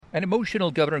An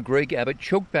emotional Governor Greg Abbott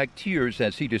choked back tears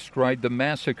as he described the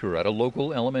massacre at a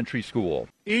local elementary school.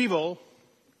 Evil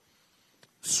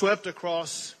swept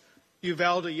across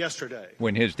Uvalde yesterday.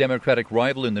 When his Democratic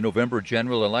rival in the November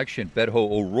general election, Beto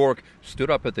O'Rourke, stood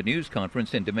up at the news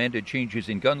conference and demanded changes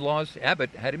in gun laws,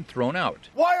 Abbott had him thrown out.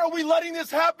 Why are we letting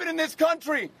this happen in this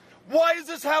country? Why is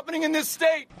this happening in this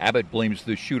state? Abbott blames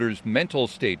the shooter's mental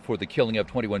state for the killing of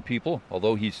 21 people,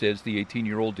 although he says the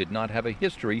 18-year-old did not have a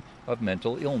history of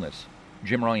mental illness.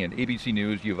 Jim Ryan, ABC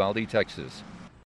News, Uvalde, Texas.